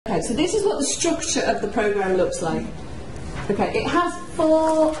ThinkWrite. So this is what the structure of the program looks like. Okay, it has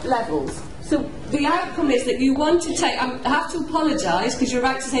 4 levels. So the outcome is that you want to take, I have to apologise because you're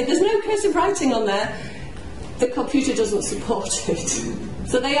right to say there's no cursive writing on there. The computer doesn't support it.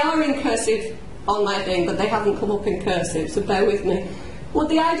 So they are in cursive on my thing, but they haven't come up in cursive, so bear with me. Well,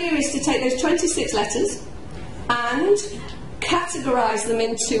 the idea is to take those 26 letters and categorise them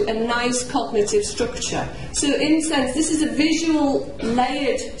into a nice cognitive structure. So in a sense, this is a visual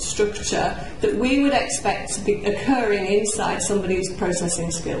layered structure that we would expect to be occurring inside somebody's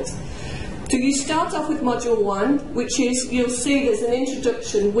processing skills. So you start off with Module 1, which is, you'll see there's an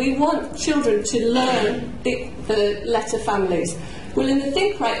introduction. We want children to learn the letter families. Well, in the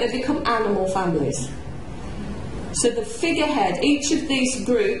ThinkWrite, they become animal families. So the figurehead, each of these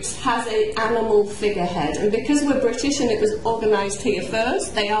groups has an animal figurehead. And because we're British and it was organised here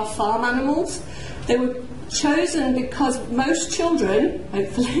first, they are farm animals. They were chosen because most children,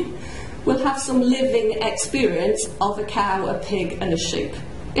 hopefully, will have some living experience of a cow, a pig and a sheep.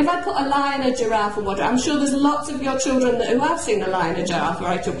 If I put a lion, a giraffe and whatever, I'm sure there's lots of your children who have seen a lion, a giraffe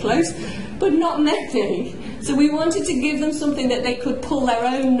right up close, but not many. So we wanted to give them something that they could pull their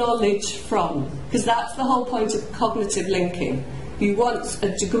own knowledge from, because that's the whole point of cognitive linking. You want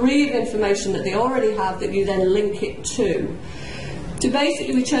a degree of information that they already have that you then link it to. So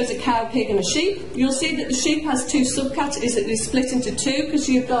basically we chose a cow, pig and a sheep. You'll see that the sheep has 2 subcategories that we split into 2, because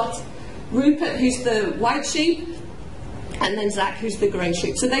you've got Rupert, who's the white sheep, and then Zach, who's the grey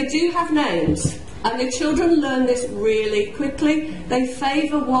sheep. So they do have names, and the children learn this really quickly. They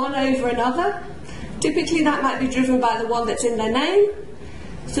favour one over another. Typically that might be driven by the one that's in their name.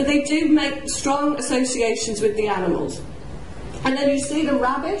 So they do make strong associations with the animals. And then you see the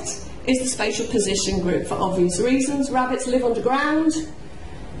rabbit is the spatial position group for obvious reasons. Rabbits live underground.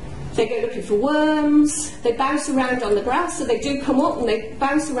 They go looking for worms, they bounce around on the grass, so they do come up and they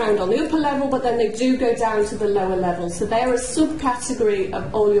bounce around on the upper level, but then they do go down to the lower level. So they're a subcategory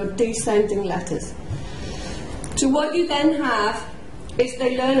of all your descending letters. So what you then have is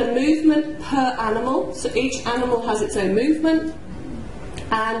they learn a movement per animal, so each animal has its own movement,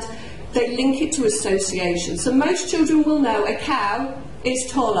 and they link it to association. So most children will know a cow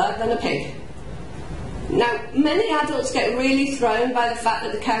is taller than a pig. Now, many adults get really thrown by the fact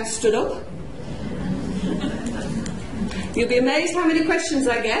that the cow stood up. You'll be amazed how many questions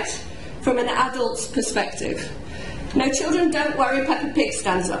I get from an adult's perspective. Now, children, don't worry, Peppa Pig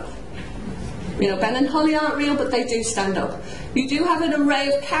stands up. You know, Ben and Holly aren't real, but they do stand up. You do have an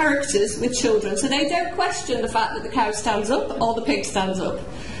array of characters with children, so they don't question the fact that the cow stands up or the pig stands up.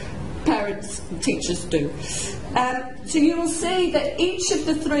 Parents and teachers do. So you will see that each of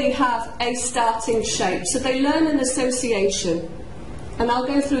the 3 have a starting shape. So they learn an association. And I'll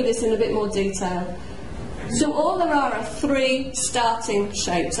go through this in a bit more detail. So all there are 3 starting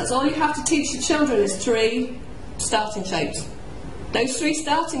shapes. That's all you have to teach the children is 3 starting shapes. Those 3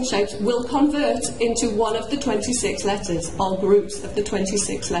 starting shapes will convert into one of the 26 letters, or groups of the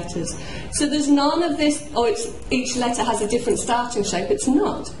 26 letters. So there's none of this, each letter has a different starting shape. It's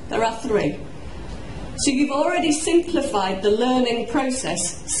not. There are 3. So you've already simplified the learning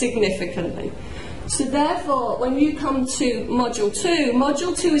process significantly. So therefore, when you come to Module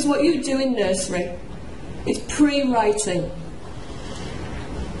 2 is what you do in nursery. It's pre-writing.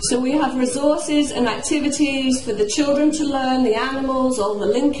 So we have resources and activities for the children to learn, the animals, all the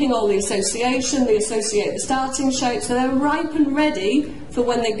linking, all the association, they associate the starting shape, so they're ripe and ready for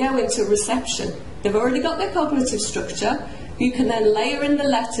when they go into reception. They've already got their cognitive structure. You can then layer in the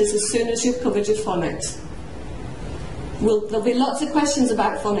letters as soon as you've covered your phonics. There'll be lots of questions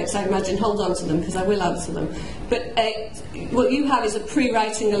about phonics, I imagine. Hold on to them, because I will answer them. But what you have is a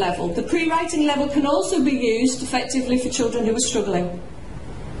pre-writing level. The pre-writing level can also be used effectively for children who are struggling.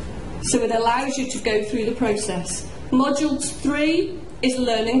 So it allows you to go through the process. Module 3 is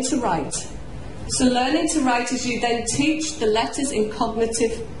learning to write. So learning to write is you then teach the letters in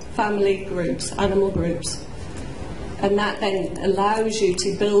cognitive family groups, animal groups. And that then allows you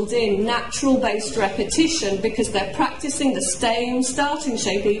to build in natural-based repetition because they're practicing the same starting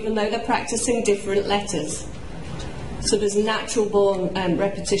shape even though they're practicing different letters. So there's natural-born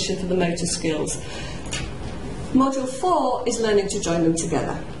repetition for the motor skills. Module 4 is learning to join them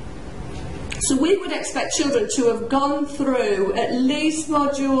together. So we would expect children to have gone through at least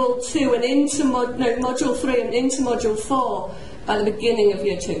Module 2 and into Module 3 and into Module 4 by the beginning of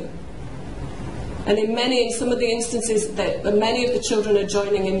Year 2. And in some of the instances, many of the children are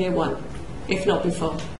joining in Year 1, if not before.